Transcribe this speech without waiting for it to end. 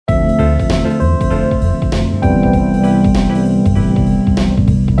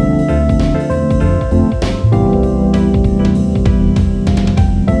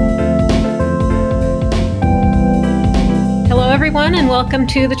everyone, and welcome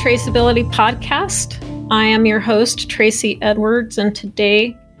to the Traceability Podcast. I am your host, Tracy Edwards, and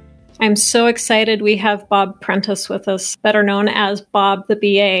today I'm so excited we have Bob Prentice with us, better known as Bob the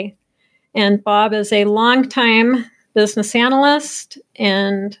BA. And Bob is a longtime business analyst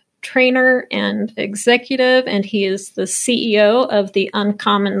and trainer and executive, and he is the CEO of the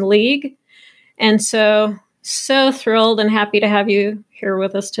Uncommon League. And so thrilled and happy to have you here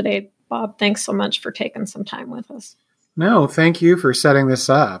with us today, Bob. Thanks so much for taking some time with us. No, thank you for setting this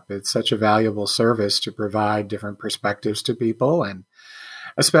up. It's such a valuable service to provide different perspectives to people. And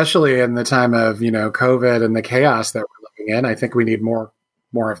especially in the time of, COVID and the chaos that we're living in, I think we need more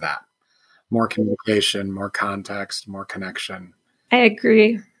of that, more communication, more context, more connection. I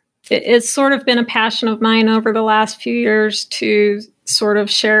agree. It's sort of been a passion of mine over the last few years to sort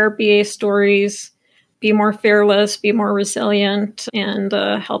of share BA stories, be more fearless, be more resilient, and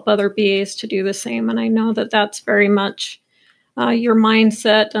help other BAs to do the same. And I know that that's very much your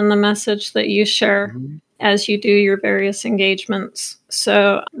mindset and the message that you share as you do your various engagements.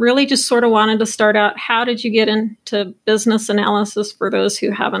 So really just sort of wanted to start out, how did you get into business analysis for those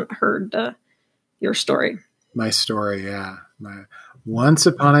who haven't heard your story? My story, yeah. Once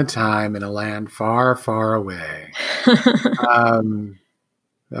upon a time in a land far, far away.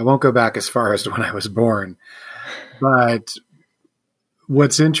 I won't go back as far as when I was born, but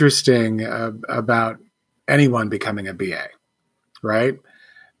what's interesting about anyone becoming a BA, right?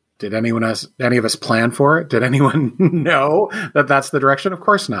 Did any of us plan for it? Did anyone know that that's the direction? Of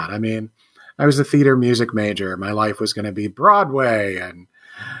course not. I mean, I was a theater music major. My life was going to be Broadway and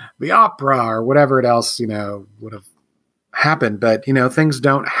the opera or whatever else, would have happened. But, things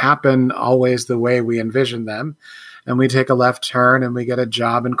don't happen always the way we envision them. And we take a left turn and we get a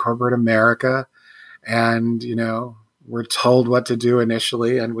job in corporate America. And, we're told what to do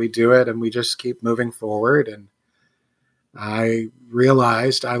initially and we do it and we just keep moving forward. And I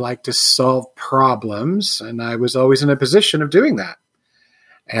realized I like to solve problems and I was always in a position of doing that.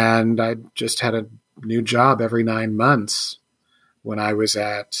 And I just had a new job every 9 months when I was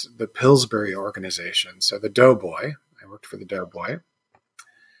at the Pillsbury organization. So the Doughboy, I worked for the Doughboy,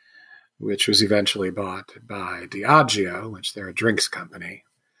 which was eventually bought by Diageo, which they're a drinks company.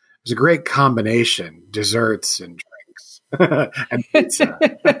 It was a great combination, desserts and drinks and pizza,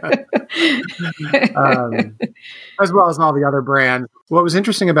 as well as all the other brands. What was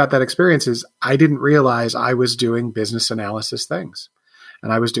interesting about that experience is I didn't realize I was doing business analysis things,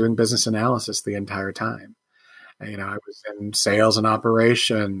 and I was doing business analysis the entire time. And, I was in sales and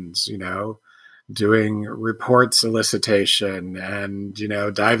operations, doing report solicitation and,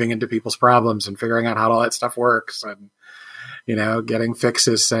 diving into people's problems and figuring out how all that stuff works and, getting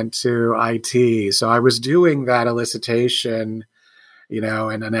fixes sent to IT. So I was doing that elicitation,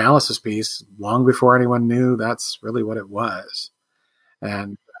 and analysis piece long before anyone knew that's really what it was.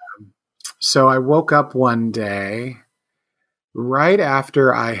 And so I woke up one day right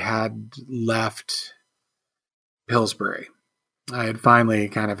after I had left Pillsbury. I had finally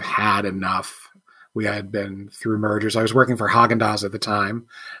kind of had enough. We had been through mergers. I was working for Häagen-Dazs at the time.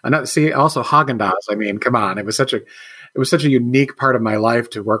 And also Häagen-Dazs, I mean, come on. It was such a unique part of my life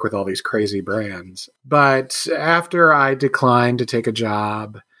to work with all these crazy brands. But after I declined to take a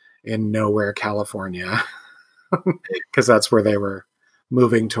job in nowhere, California, because that's where they were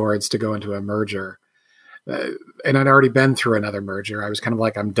moving towards to go into a merger. And I'd already been through another merger. I was kind of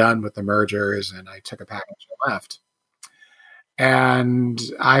like, I'm done with the mergers. And I took a package and left. And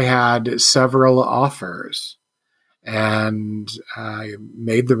I had several offers and I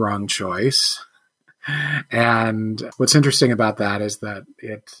made the wrong choice. And what's interesting about that is that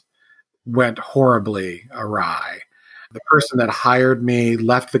it went horribly awry. The person that hired me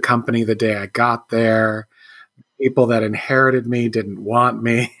left the company the day I got there. People that inherited me didn't want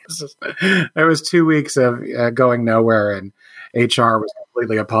me. It was 2 weeks of going nowhere, and HR was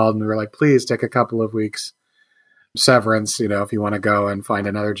completely appalled. And we were like, please take a couple of weeks severance, if you want to go and find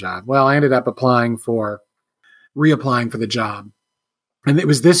another job. Well, I ended up reapplying for the job. And it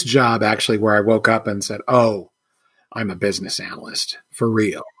was this job actually where I woke up and said, oh, I'm a business analyst for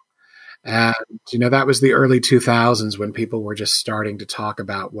real. And, that was the early 2000s when people were just starting to talk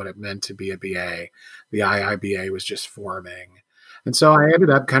about what it meant to be a BA. The IIBA was just forming. And so I ended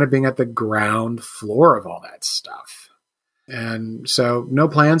up kind of being at the ground floor of all that stuff. And so no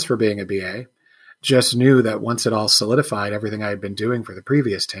plans for being a BA, just knew that once it all solidified, everything I had been doing for the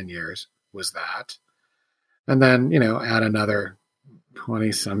previous 10 years was that. And then, add another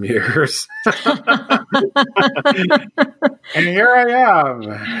 20 some years. And here I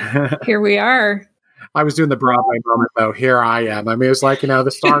am. Here we are. I was doing the Broadway moment though. Here I am. I mean, it was like,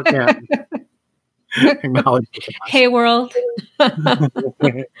 the star can't Acknowledge Hey, world.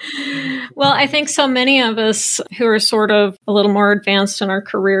 Well, I think so many of us who are sort of a little more advanced in our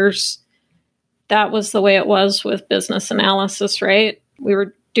careers, that was the way it was with business analysis, right? We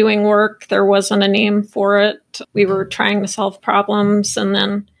were doing work. There wasn't a name for it. We were trying to solve problems. And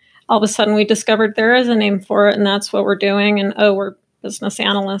then all of a sudden we discovered there is a name for it. And that's what we're doing. And we're business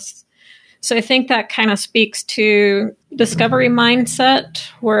analysts. So I think that kind of speaks to discovery mindset,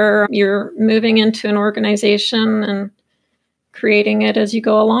 where you're moving into an organization and creating it as you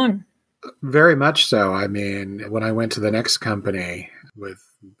go along. Very much so. I mean, when I went to the next company with,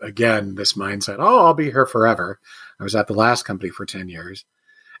 again, this mindset, I'll be here forever. I was at the last company for 10 years.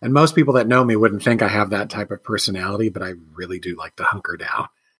 And most people that know me wouldn't think I have that type of personality, but I really do like to hunker down.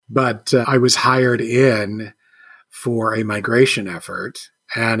 But I was hired in for a migration effort.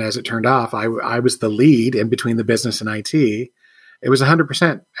 And as it turned out, I was the lead in between the business and IT. It was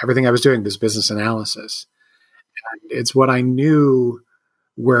 100%. Everything I was doing was business analysis. And it's what I knew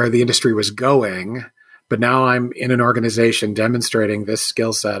where the industry was going. But now I'm in an organization demonstrating this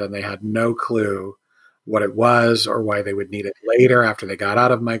skill set, and they had no clue what it was or why they would need it later after they got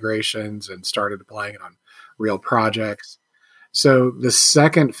out of migrations and started applying it on real projects. So the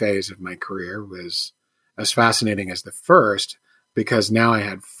second phase of my career was as fascinating as the first, because now I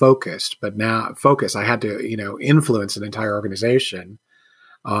had I had to, influence an entire organization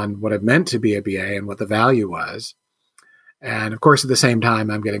on what it meant to be a BA and what the value was. And of course, at the same time,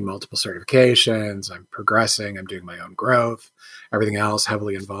 I'm getting multiple certifications, I'm progressing, I'm doing my own growth, everything else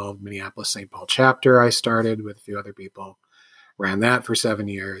heavily involved. Minneapolis St. Paul chapter I started with a few other people, ran that for 7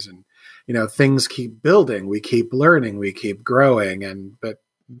 years. And, things keep building, we keep learning, we keep growing. But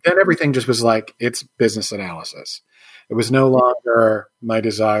then everything just was like, it's business analysis. It was no longer my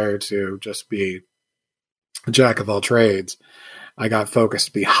desire to just be a jack of all trades. I got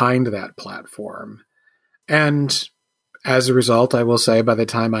focused behind that platform. And as a result, I will say by the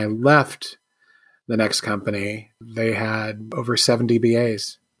time I left the next company, they had over 70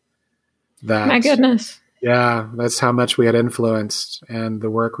 BAs. My goodness. Yeah, that's how much we had influenced and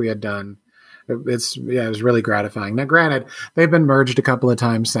the work we had done. It was really gratifying. Now, granted, they've been merged a couple of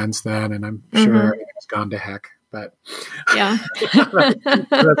times since then, and I'm sure it's gone to heck. But yeah, that's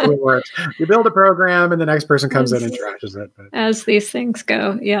the way it works. You build a program, and the next person comes in and trashes it. But, as these things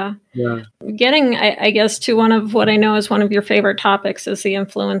go, yeah. Getting, I guess, to one of what I know is one of your favorite topics is the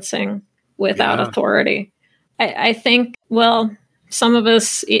influencing without authority. I think, well, some of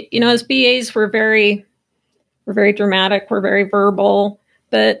us, as BAs, we're very dramatic, we're very verbal,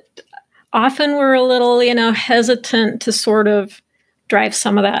 but often we're a little, hesitant to sort of drive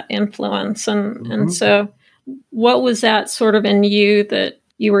some of that influence, and so. What was that sort of in you that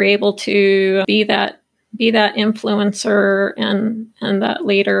you were able to be that influencer and that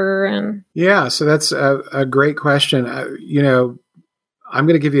leader? And so that's a great question. I'm going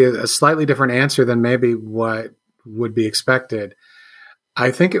to give you a slightly different answer than maybe what would be expected.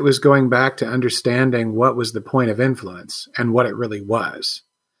 I think it was going back to understanding what was the point of influence and what it really was.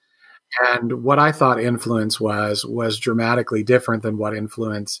 And what I thought influence was dramatically different than what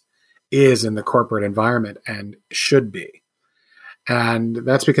influence is in the corporate environment and should be. And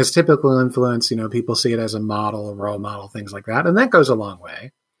that's because typical influence, people see it as a model, a role model, things like that. And that goes a long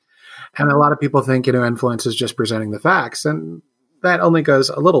way. And a lot of people think, influence is just presenting the facts, and that only goes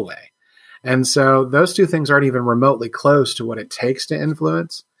a little way. And so those two things aren't even remotely close to what it takes to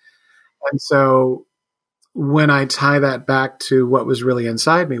influence. And so when I tie that back to what was really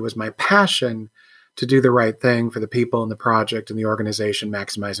inside me was my passion to do the right thing for the people and the project and the organization,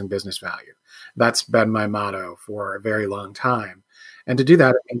 maximizing business value. That's been my motto for a very long time. And to do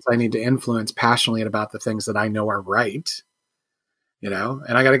that, it means I need to influence passionately about the things that I know are right, and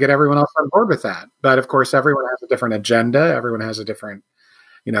I got to get everyone else on board with that. But of course, everyone has a different agenda. Everyone has a different,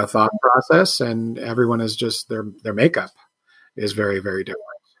 thought process, and everyone is just their makeup is very, very different.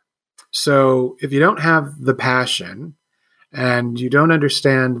 So if you don't have the passion, and you don't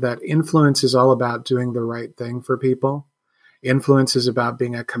understand that influence is all about doing the right thing for people. Influence is about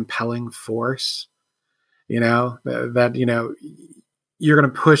being a compelling force, that you're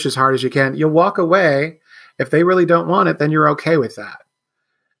going to push as hard as you can. You'll walk away. If they really don't want it, then you're okay with that.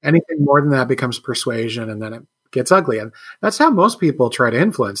 Anything more than that becomes persuasion, and then it gets ugly. And that's how most people try to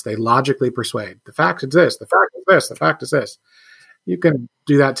influence. They logically persuade. The fact is this, the fact is this, the fact is this. You can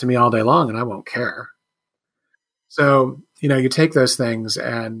do that to me all day long, and I won't care. So, you take those things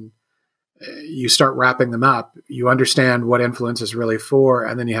and you start wrapping them up. You understand what influence is really for,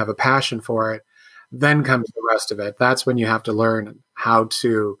 and then you have a passion for it. Then comes the rest of it. That's when you have to learn how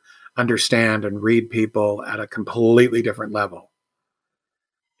to understand and read people at a completely different level.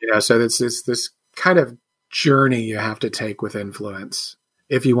 So it's this kind of journey you have to take with influence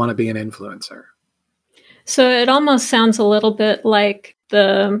if you want to be an influencer. So it almost sounds a little bit like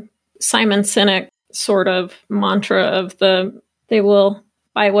the Simon Sinek sort of mantra of they will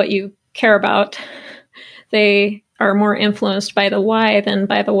buy what you care about. They are more influenced by the why than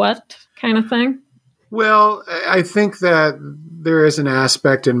by the what kind of thing. Well, I think that there is an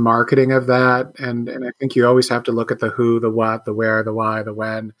aspect in marketing of that. And I think you always have to look at the who, the what, the where, the why, the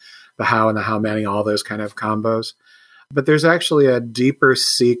when, the how, and the how many, all those kind of combos. But there's actually a deeper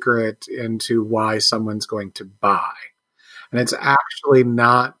secret into why someone's going to buy. And it's actually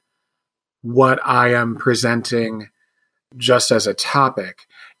not what I am presenting just as a topic.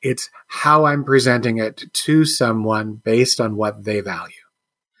 It's how I'm presenting it to someone based on what they value.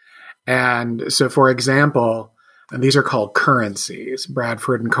 And so, for example, and these are called currencies.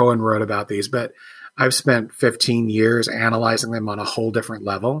 Bradford and Cohen wrote about these, but I've spent 15 years analyzing them on a whole different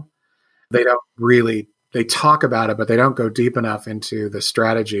level. They talk about it, but they don't go deep enough into the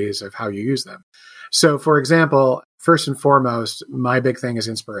strategies of how you use them. So, for example, first and foremost, my big thing is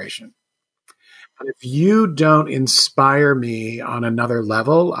inspiration. And if you don't inspire me on another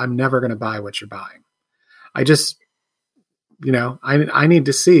level, I'm never going to buy what you're buying. I just, I need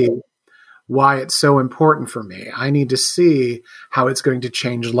to see why it's so important for me. I need to see how it's going to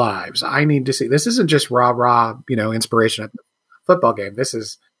change lives. I need to see, this isn't just rah, inspiration at the football game. This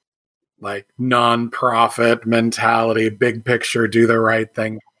is like nonprofit mentality, big picture, do the right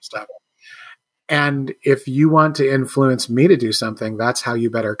thing stuff. And if you want to influence me to do something, that's how you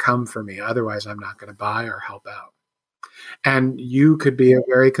better come for me. Otherwise, I'm not going to buy or help out. And you could be a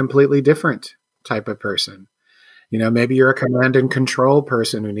very completely different type of person. Maybe you're a command and control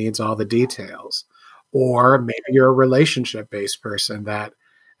person who needs all the details. Or maybe you're a relationship-based person that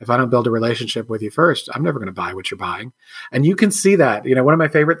if I don't build a relationship with you first, I'm never going to buy what you're buying. And you can see that. One of my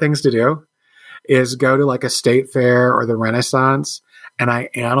favorite things to do is go to like a state fair or the Renaissance, and I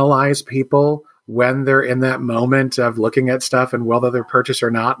analyze people when they're in that moment of looking at stuff and whether they're purchase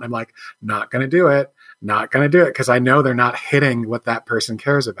or not. And I'm like, not going to do it, because I know they're not hitting what that person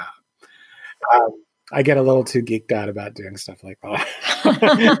cares about. I get a little too geeked out about doing stuff like that.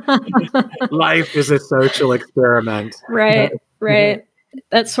 Life is a social experiment. Right.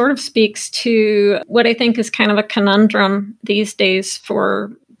 That sort of speaks to what I think is kind of a conundrum these days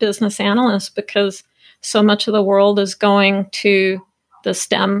for business analysts, because so much of the world is going to the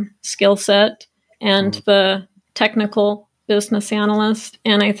STEM skill set and the technical business analyst.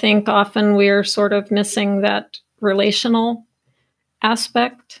 And I think often we're sort of missing that relational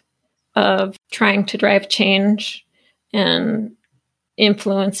aspect of trying to drive change and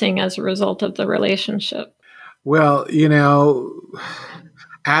influencing as a result of the relationship. Well,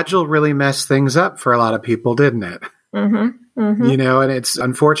 Agile really messed things up for a lot of people, didn't it? Mm-hmm, mm-hmm. And it's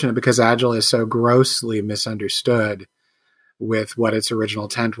unfortunate because Agile is so grossly misunderstood with what its original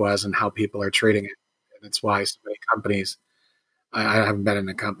intent was and how people are treating it. And it's why so many companies, I haven't been in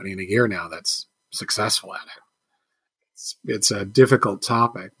a company in a year now that's successful at it. It's a difficult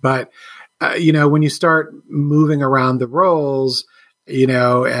topic. But, when you start moving around the roles,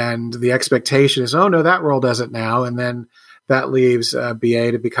 and the expectation is, oh, no, that role does it now. And then that leaves a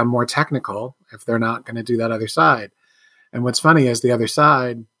BA to become more technical if they're not going to do that other side. And what's funny is the other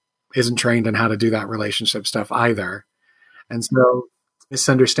side isn't trained in how to do that relationship stuff either. And so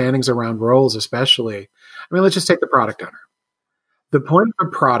misunderstandings around roles, especially, let's just take the product owner. The point of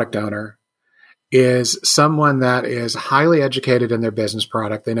a product owner is someone that is highly educated in their business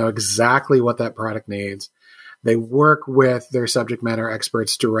product. They know exactly what that product needs. They work with their subject matter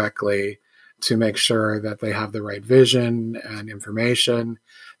experts directly to make sure that they have the right vision and information.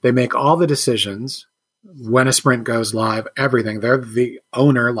 They make all the decisions when a sprint goes live, everything. They're the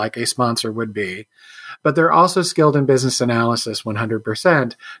owner like a sponsor would be, but they're also skilled in business analysis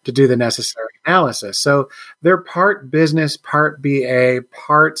 100% to do the necessary analysis. So they're part business, part BA,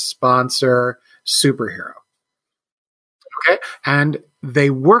 part sponsor, superhero. Okay. And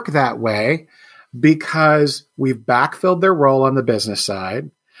they work that way because we've backfilled their role on the business side.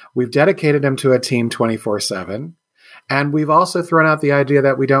 We've dedicated them to a team 24/7. And we've also thrown out the idea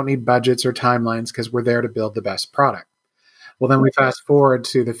that we don't need budgets or timelines because we're there to build the best product. Well, then we fast forward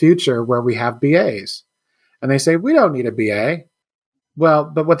to the future where we have BAs and they say, we don't need a BA. Well,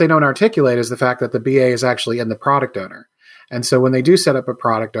 but what they don't articulate is the fact that the BA is actually in the product owner. And so when they do set up a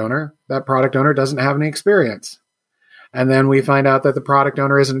product owner, that product owner doesn't have any experience. And then we find out that the product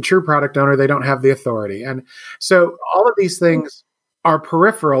owner isn't a true product owner. They don't have the authority. And so all of these things are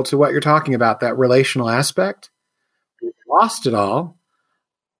peripheral to what you're talking about, that relational aspect. We've lost it all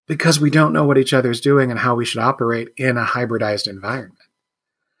because we don't know what each other's doing and how we should operate in a hybridized environment.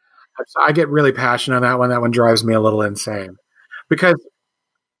 I get really passionate on that one. That one drives me a little insane because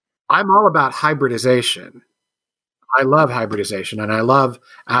I'm all about hybridization. I love hybridization and I love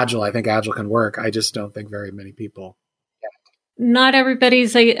Agile. I think Agile can work. I just don't think very many people. Not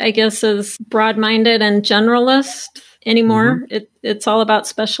everybody's, I guess, is broad-minded and generalist anymore. Mm-hmm. It's all about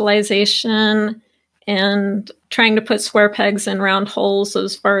specialization and trying to put square pegs in round holes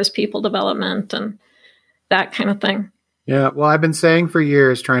as far as people development and that kind of thing. Yeah, well, I've been saying for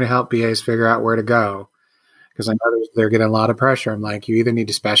years, trying to help BAs figure out where to go, because I know they're getting a lot of pressure. I'm like, you either need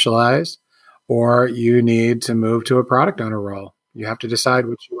to specialize or you need to move to a product owner role. You have to decide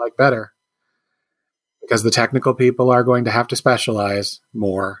which you like better, because the technical people are going to have to specialize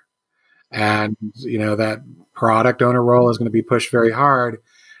more. And, that product owner role is going to be pushed very hard.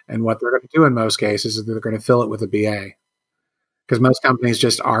 And what they're going to do in most cases is they're going to fill it with a BA, because most companies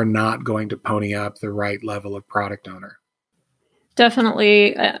just are not going to pony up the right level of product owner.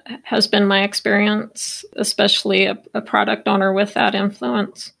 Definitely has been my experience, especially a product owner with that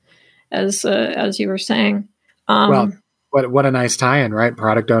influence, as you were saying. Well, what a nice tie-in, right?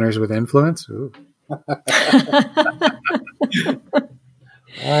 Product owners with influence. Ooh.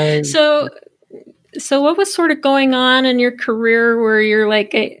 So what was sort of going on in your career where you're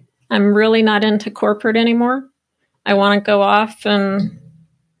like, hey, I'm really not into corporate anymore. I want to go off and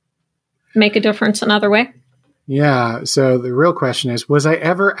make a difference another way? Yeah. So the real question is, was I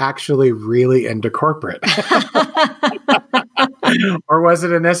ever actually really into corporate? Or was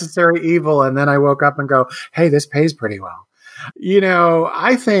it a necessary evil? And then I woke up and go, hey, this pays pretty well.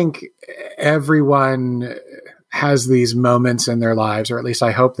 I think everyone has these moments in their lives, or at least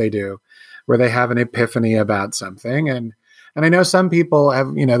I hope they do, where they have an epiphany about something. And I know some people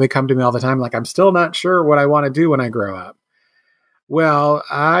have, they come to me all the time, like, I'm still not sure what I want to do when I grow up. Well,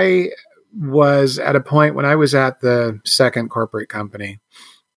 I was at a point when I was at the second corporate company,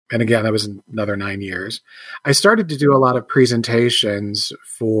 and again, that was another 9 years, I started to do a lot of presentations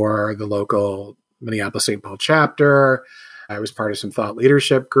for the local Minneapolis St. Paul chapter. I was part of some thought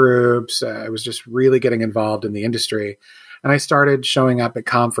leadership groups. I was just really getting involved in the industry. And I started showing up at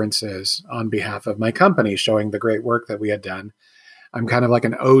conferences on behalf of my company, showing the great work that we had done. I'm kind of like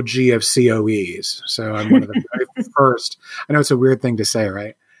an OG of COEs. So I'm one of the very first. I know it's a weird thing to say,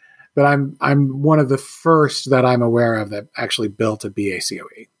 right? But I'm one of the first that I'm aware of that actually built a BA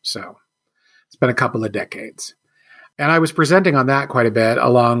COE. So it's been a couple of decades. And I was presenting on that quite a bit,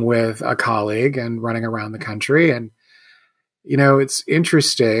 along with a colleague, and running around the country. And it's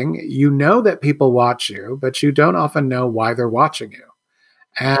interesting. That people watch you, but you don't often know why they're watching you.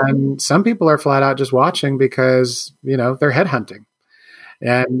 And some people are flat out just watching because, they're headhunting.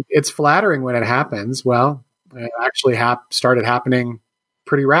 And it's flattering when it happens. Well, it actually started happening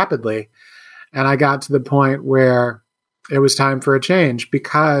pretty rapidly. And I got to the point where it was time for a change,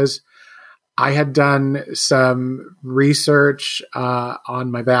 because I had done some research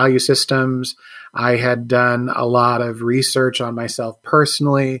on my value systems. I had done a lot of research on myself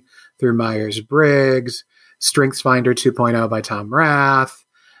personally through Myers-Briggs, StrengthsFinder 2.0 by Tom Rath,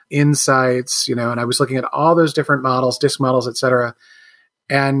 Insights, and I was looking at all those different models, DISC models, et cetera.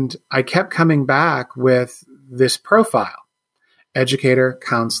 And I kept coming back with this profile: educator,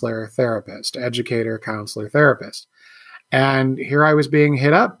 counselor, therapist, educator, counselor, therapist. And here I was being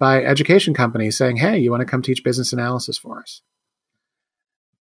hit up by education companies saying, hey, you want to come teach business analysis for us?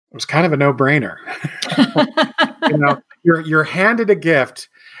 It was kind of a no-brainer. You're handed a gift.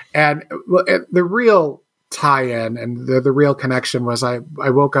 And the real tie-in and the real connection was I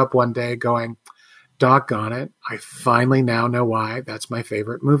woke up one day going, doggone it, I finally now know why that's my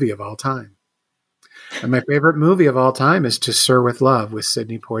favorite movie of all time. And my favorite movie of all time is To Sir with Love with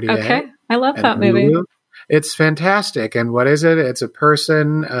Sidney Poitier. Okay, I love that movie. It's fantastic. And what is it? It's a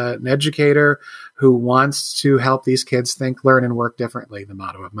person, an educator who wants to help these kids think, learn, and work differently, the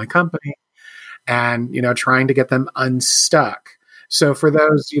motto of my company, and, trying to get them unstuck. So for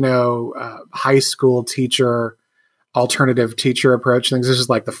those, high school teacher, alternative teacher approach things, this is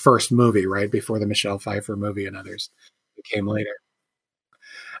like the first movie, right? Before the Michelle Pfeiffer movie and others that came later.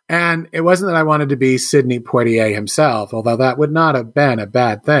 And it wasn't that I wanted to be Sidney Poitier himself, although that would not have been a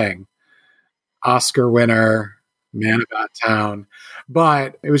bad thing. Oscar winner, man about town.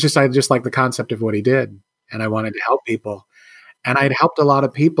 But it was just, I just liked the concept of what he did. And I wanted to help people. And I'd helped a lot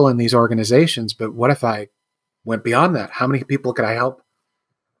of people in these organizations. But what if I went beyond that? How many people could I help?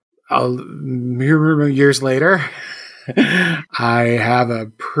 Years later, I have a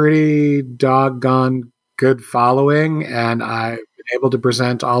pretty doggone good following, and I've been able to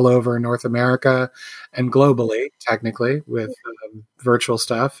present all over North America and globally, technically, with virtual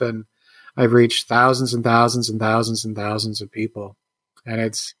stuff. And I've reached thousands and thousands and thousands and thousands of people. And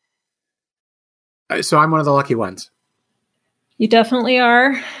it's So I'm one of the lucky ones. You definitely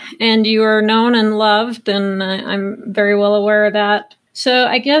are. And you are known and loved, and I'm very well aware of that. So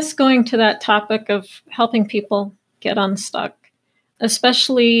I guess going to that topic of helping people get unstuck,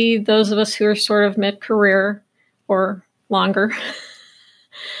 especially those of us who are sort of mid-career or longer.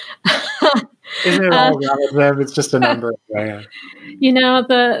 Isn't it all relative? It's just a number. Yeah. You know,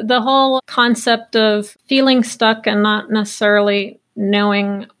 the whole concept of feeling stuck and not necessarily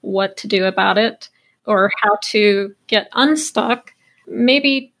knowing what to do about it or how to get unstuck.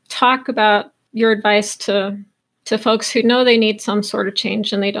 Maybe talk about your advice to folks who know they need some sort of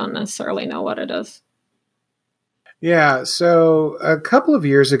change and they don't necessarily know what it is. Yeah. So a couple of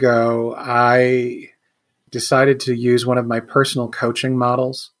years ago, I decided to use one of my personal coaching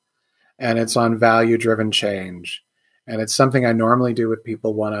models, and it's on value-driven change. And it's something I normally do with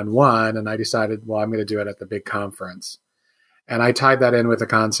people one-on-one. And I decided, well, I'm going to do it at the big conference. And I tied that in with a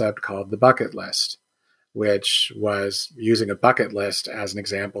concept called the bucket list, which was using a bucket list as an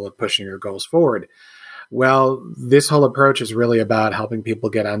example of pushing your goals forward. Well, this whole approach is really about helping people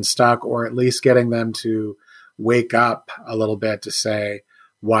get unstuck, or at least getting them to wake up a little bit to say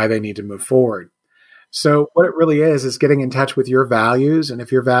why they need to move forward. So what it really is getting in touch with your values. And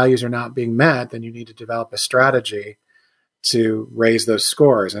if your values are not being met, then you need to develop a strategy to raise those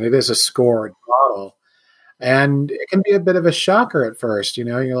scores. And it is a scored model. And it can be a bit of a shocker at first. You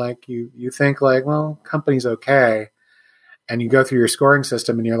know, you're like, you think like, well, company's okay. And you go through your scoring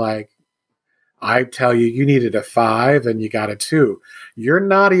system and you're like, I tell you, you needed a 5 and you got a 2. You're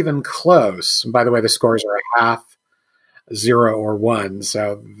not even close. And by the way, the scores are a half, 0 or 1.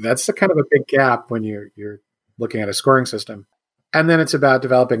 So that's the kind of a big gap when you're looking at a scoring system. And then it's about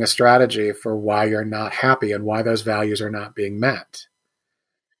developing a strategy for why you're not happy and why those values are not being met.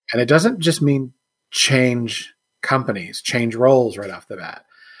 And it doesn't just mean change companies, change roles right off the bat,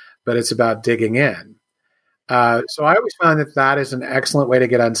 but it's about digging in. So I always find that is an excellent way to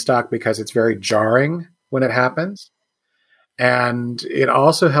get unstuck because it's very jarring when it happens. And it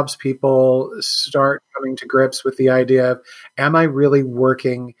also helps people start coming to grips with the idea of, am I really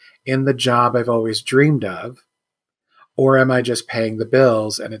working in the job I've always dreamed of? Or am I just paying the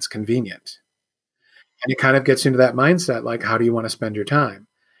bills and it's convenient? And it kind of gets into that mindset, like, how do you want to spend your time?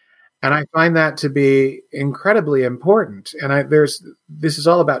 And I find that to be incredibly important. And this is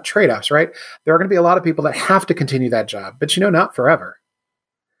all about trade-offs, right? There are going to be a lot of people that have to continue that job, but not forever.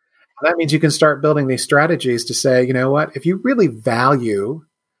 And that means you can start building these strategies to say, you know what, if you really value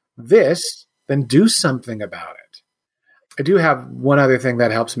this, then do something about it. I do have one other thing that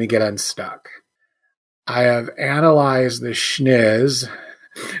helps me get unstuck. I have analyzed the schniz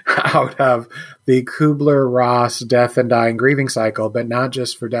out of the Kubler-Ross death and dying grieving cycle, but not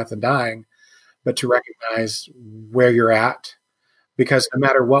just for death and dying, but to recognize where you're at. Because no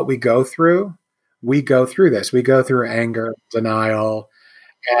matter what we go through this. We go through anger, denial,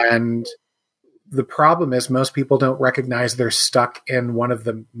 and the problem is most people don't recognize they're stuck in one of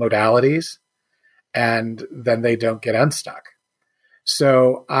the modalities, and then they don't get unstuck.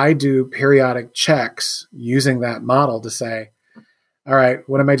 So I do periodic checks using that model to say, all right,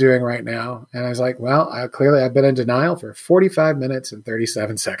 what am I doing right now? And I was like, well, I've been in denial for 45 minutes and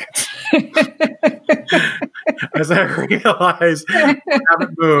 37 seconds. As I realize I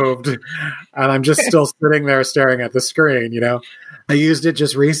haven't moved and I'm just still sitting there staring at the screen, I used it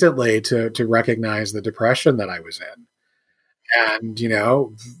just recently to recognize the depression that I was in.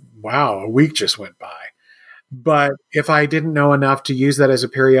 And, wow, a week just went by. But if I didn't know enough to use that as a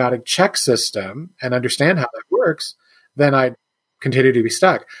periodic check system and understand how that works, then I'd continue to be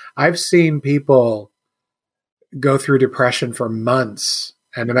stuck. I've seen people go through depression for months,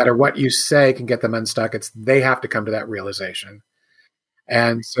 and no matter what you say can get them unstuck. They have to come to that realization.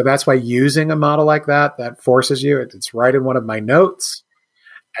 And so that's why using a model like that forces you. It's right in one of my notes,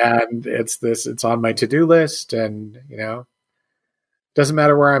 and it's on my to-do list, and doesn't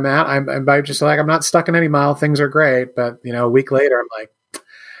matter where I'm at. I'm just like, I'm not stuck in any model. Things are great. But, a week later, I'm like,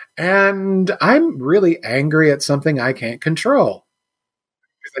 and I'm really angry at something I can't control.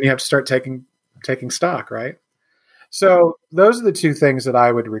 Because then you have to start taking stock, right? So those are the two things that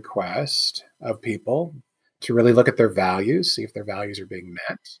I would request of people, to really look at their values, see if their values are being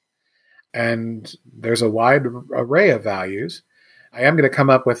met. And there's a wide array of values. I am going to come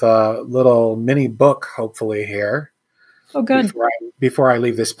up with a little mini book, hopefully, here. Oh, good. Before I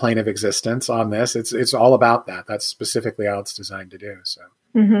leave this plane of existence on this, it's all about that. That's specifically all it's designed to do. So,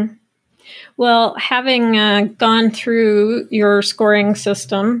 Well, having gone through your scoring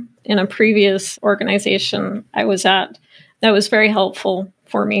system in a previous organization I was at, that was very helpful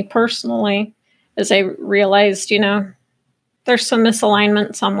for me personally, as I realized, there's some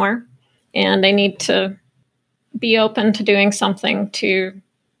misalignment somewhere. and I need to be open to doing something to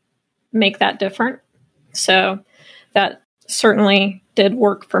make that different. So that certainly did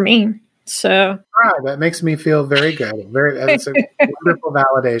work for me. So that makes me feel very good. It's a wonderful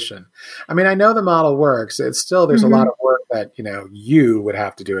validation. I mean, I know the model works. It's still, there's a lot of work that, you would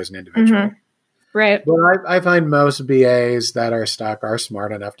have to do as an individual. Right. But I find most BAs that are stuck are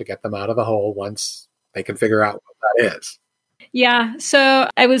smart enough to get them out of the hole once they can figure out what that is. Yeah. So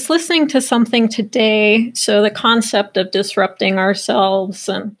I was listening to something today. So the concept of disrupting ourselves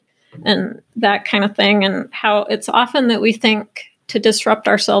and that kind of thing, and how it's often that we think to disrupt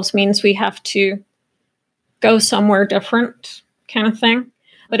ourselves means we have to go somewhere different kind of thing.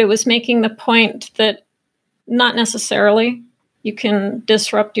 But it was making the point that not necessarily. You can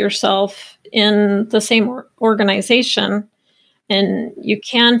disrupt yourself in the same organization, and you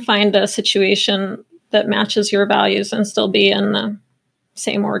can find a situation that matches your values and still be in the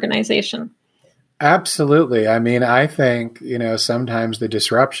same organization. Absolutely. I mean, I think, sometimes the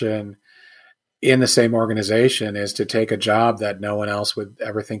disruption in the same organization is to take a job that no one else would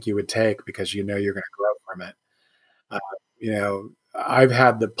ever think you would take because you're going to grow from it. I've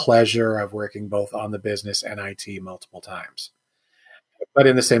had the pleasure of working both on the business and IT multiple times, but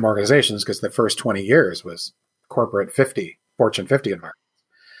in the same organizations, because the first 20 years was corporate Fortune 50 environments.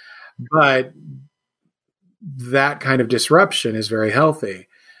 But that kind of disruption is very healthy.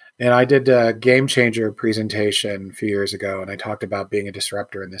 And I did a Game Changer presentation a few years ago, and I talked about being a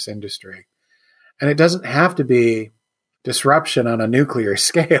disruptor in this industry. And it doesn't have to be disruption on a nuclear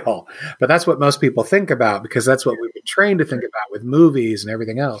scale, but that's what most people think about because that's what we've been trained to think about with movies and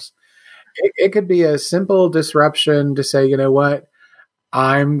everything else. It could be a simple disruption to say, you know what,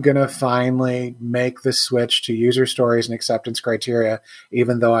 I'm going to finally make the switch to user stories and acceptance criteria,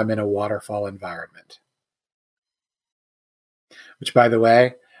 even though I'm in a waterfall environment. Which, by the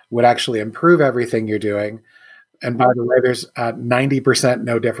way, would actually improve everything you're doing. And by the way, there's 90%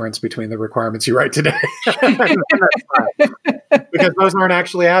 no difference between the requirements you write today. Because those aren't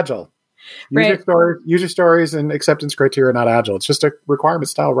actually agile. User stories and acceptance criteria are not agile. It's just a requirement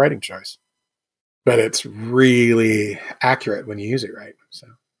style writing choice. But it's really accurate when you use it right. So,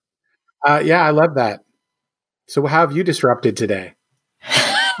 I love that. So how have you disrupted today?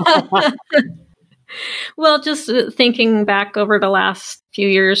 Well, just thinking back over the last few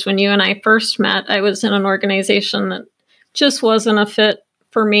years when you and I first met, I was in an organization that just wasn't a fit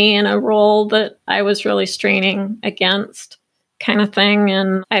for me in a role that I was really straining against kind of thing.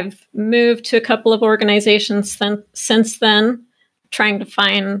 And I've moved to a couple of organizations since then, trying to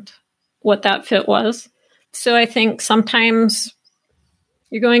find what that fit was. So I think sometimes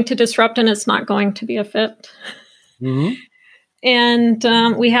you're going to disrupt and it's not going to be a fit. Mm-hmm.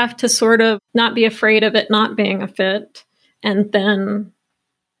 And we have to sort of not be afraid of it not being a fit and then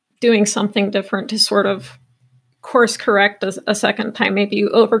doing something different to sort of course correct a second time. Maybe you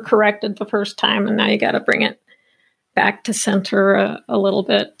overcorrected the first time and now you got to bring it back to center a little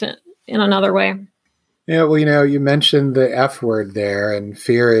bit in another way. Yeah, well, you mentioned the F word there, and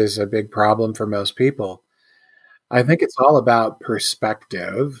fear is a big problem for most people. I think it's all about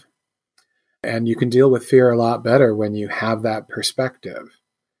perspective. And you can deal with fear a lot better when you have that perspective.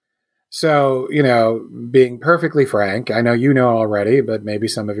 So, being perfectly frank, I know you know already, but maybe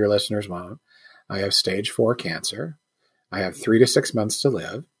some of your listeners won't. I have stage 4 cancer. I have 3 to 6 months to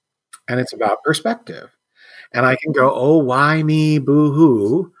live. And it's about perspective. And I can go, oh, why me,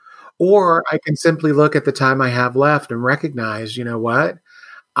 boo-hoo? Or I can simply look at the time I have left and recognize, you know what?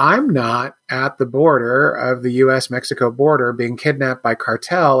 I'm not at the border of the U.S.-Mexico border being kidnapped by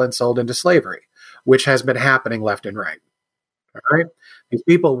cartel and sold into slavery, which has been happening left and right. All right? These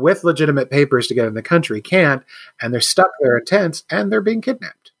people with legitimate papers to get in the country can't, and they're stuck there in tents, and they're being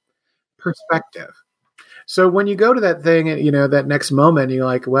kidnapped. Perspective. So when you go to that thing, that next moment, you're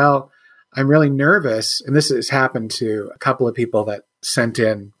like, well, I'm really nervous. And this has happened to a couple of people that sent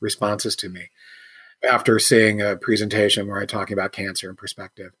in responses to me after seeing a presentation where I'm talking about cancer and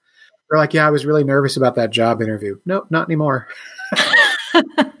perspective. They're like, yeah, I was really nervous about that job interview. Nope, not anymore.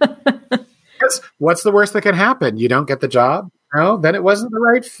 What's the worst that can happen? You don't get the job? No, then it wasn't the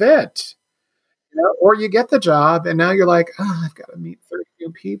right fit. Or you get the job and now you're like, oh, I've got to meet 30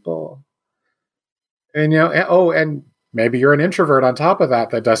 new people. And, and maybe you're an introvert on top of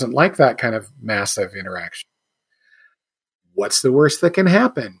that doesn't like that kind of massive interaction. What's the worst that can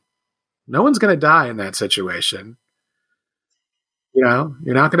happen? No one's going to die in that situation. You're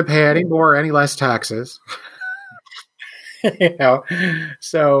not going to pay any more or any less taxes.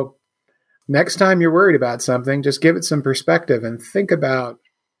 So next time you're worried about something, just give it some perspective and think about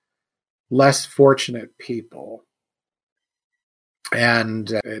less fortunate people. And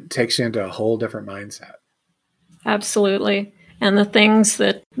it takes you into a whole different mindset. Absolutely. And the things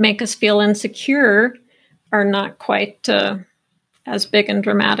that make us feel insecure are not quite as big and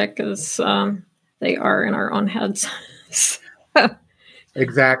dramatic as they are in our own heads.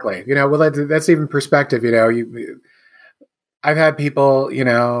 Exactly. Well, that's even perspective. I've had people,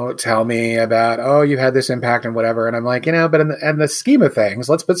 tell me about, oh, you had this impact and whatever. And I'm like, but in the scheme of things,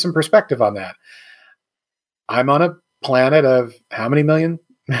 let's put some perspective on that. I'm on a planet of how many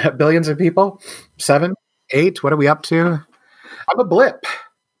billions of people? 7, 8? What are we up to? I'm a blip,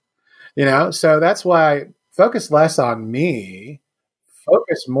 so that's why focus less on me,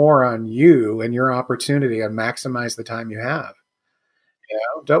 focus more on you and your opportunity and maximize the time you have.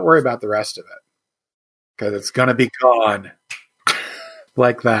 Don't worry about the rest of it because it's going to be gone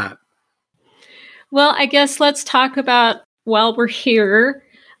like that. Well, I guess let's talk about, while we're here,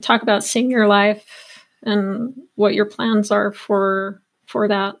 talk about Sing Your Life and what your plans are for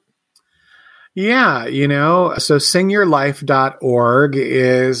that. Yeah, so singyourlife.org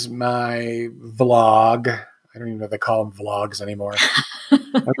is my vlog. I don't even know if they call them vlogs anymore.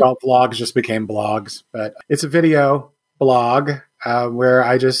 I thought vlogs just became blogs, but it's a video blog where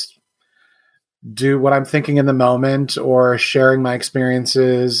I just do what I'm thinking in the moment or sharing my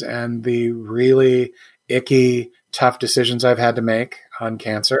experiences and the really icky, tough decisions I've had to make on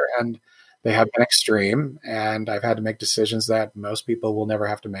cancer. And they have been extreme, and I've had to make decisions that most people will never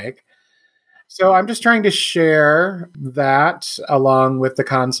have to make. So I'm just trying to share that along with the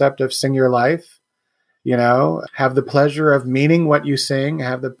concept of Sing Your Life. Have the pleasure of meaning what you sing,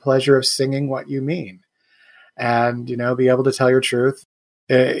 have the pleasure of singing what you mean, and, be able to tell your truth.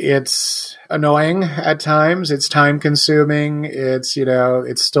 It's annoying at times. It's time consuming. It's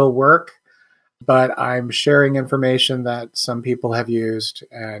still work, but I'm sharing information that some people have used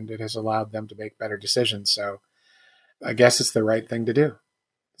and it has allowed them to make better decisions. So I guess it's the right thing to do.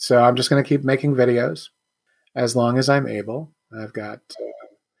 So I'm just going to keep making videos as long as I'm able.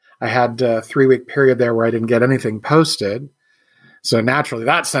 I had a 3-week period there where I didn't get anything posted. So naturally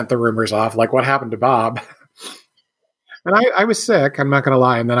that sent the rumors off, like what happened to Bob? And I was sick, I'm not going to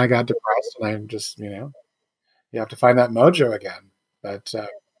lie. And then I got depressed and I just, you have to find that mojo again. But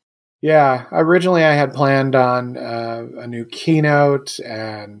originally I had planned on a new keynote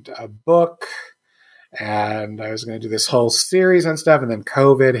and a book. And I was going to do this whole series on stuff, and then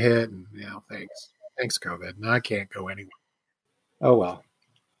COVID hit, and thanks COVID. Now I can't go anywhere. Oh well.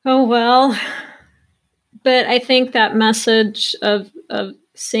 But I think that message of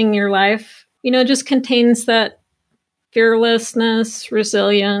Sing Your Life, just contains that fearlessness,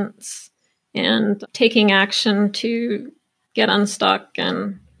 resilience, and taking action to get unstuck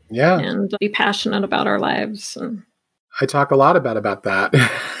and be passionate about our lives. And I talk a lot about that.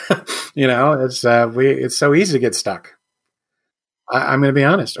 It's so easy to get stuck. I'm going to be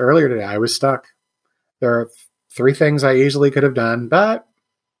honest. Earlier today, I was stuck. There are 3 things I easily could have done, but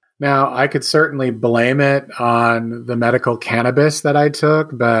now I could certainly blame it on the medical cannabis that I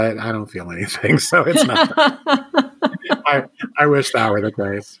took, but I don't feel anything, so it's not. I wish that were the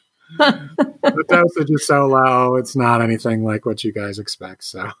case. The dosage is so low; it's not anything like what you guys expect.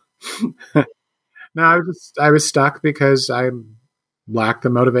 So, no, I was stuck because I lacked the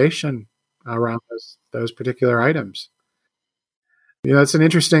motivation around those particular items. It's an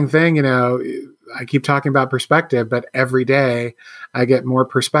interesting thing. I keep talking about perspective, but every day I get more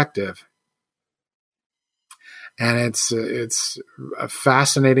perspective. And it's a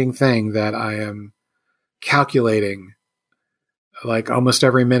fascinating thing that I am calculating like almost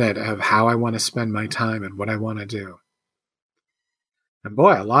every minute of how I want to spend my time and what I want to do. And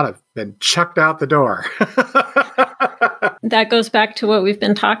boy, a lot have been chucked out the door. That goes back to what we've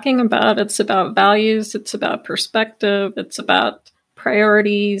been talking about. It's about values. It's about perspective. It's about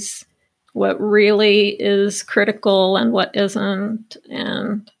priorities, what really is critical and what isn't,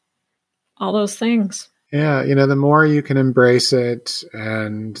 and all those things. Yeah, the more you can embrace it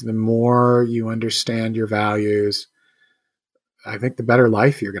and the more you understand your values, I think the better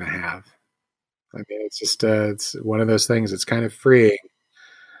life you're going to have. I mean, it's just, it's one of those things. It's kind of freeing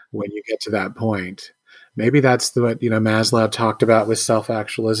when you get to that point. Maybe that's what, Maslow talked about with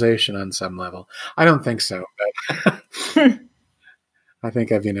self-actualization on some level. I don't think so, but I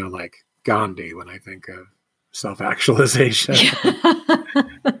think of, like Gandhi when I think of self-actualization.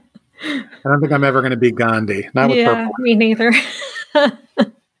 I don't think I'm ever going to be Gandhi. Not with purple. Me neither.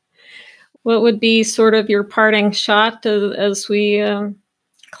 What would be sort of your parting shot as we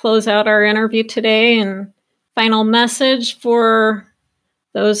close out our interview today, and final message for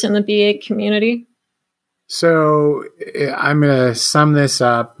those in the BA community? So I'm going to sum this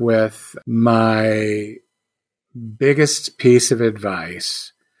up with my biggest piece of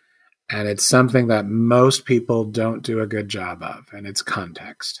advice, and it's something that most people don't do a good job of, and it's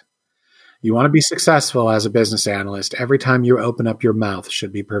context. You want to be successful as a business analyst, every time you open up your mouth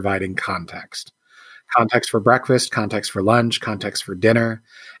should be providing context. Context for breakfast, context for lunch, context for dinner.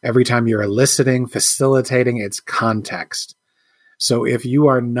 Every time you're eliciting, facilitating, it's context. So if you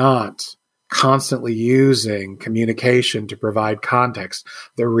are not constantly using communication to provide context,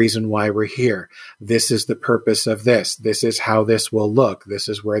 the reason why we're here, this is the purpose of this is how this will look, this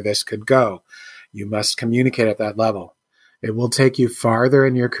is where this could go, you must communicate at that level. It will take you farther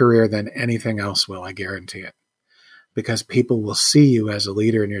in your career than anything else will, I guarantee it. Because people will see you as a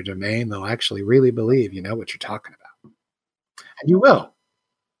leader in your domain. They'll actually really believe you know what you're talking about. And you will.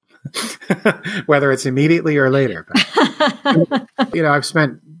 Whether it's immediately or later. But, I've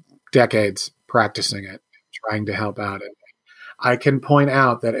spent decades practicing it, trying to help out. And I can point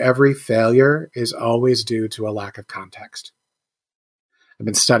out that every failure is always due to a lack of context. I've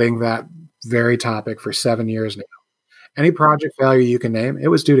been studying that very topic for 7 years now. Any project failure you can name, it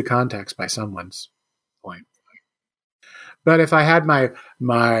was due to context by someone's point. But if I had my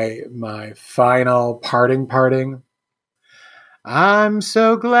final parting, I'm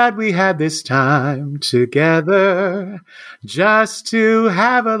so glad we had this time together just to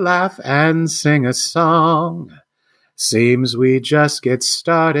have a laugh and sing a song. Seems we just get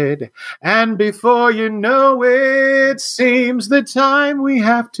started, and before you know it, seems the time we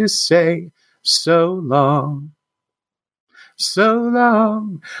have to say so long. So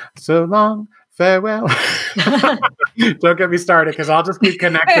long, so long. Farewell. Don't get me started because I'll just keep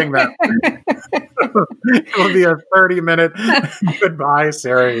connecting them. It'll be a 30-minute goodbye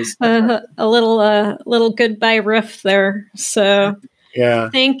series. A little goodbye riff there. So yeah.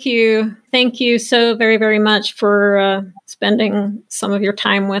 Thank you so very, very much for spending some of your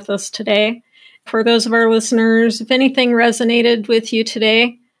time with us today. For those of our listeners, if anything resonated with you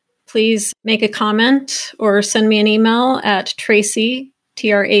today, please make a comment or send me an email at Tracie,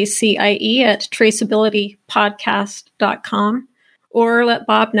 TRACIE, at traceabilitypodcast.com, or let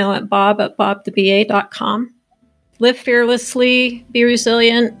Bob know at bob@bobtheba.com. Live fearlessly, be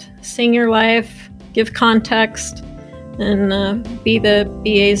resilient, sing your life, give context, and be the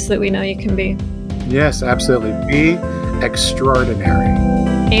BAs that we know you can be. Yes, absolutely. Be extraordinary.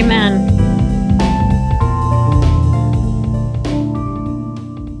 Amen.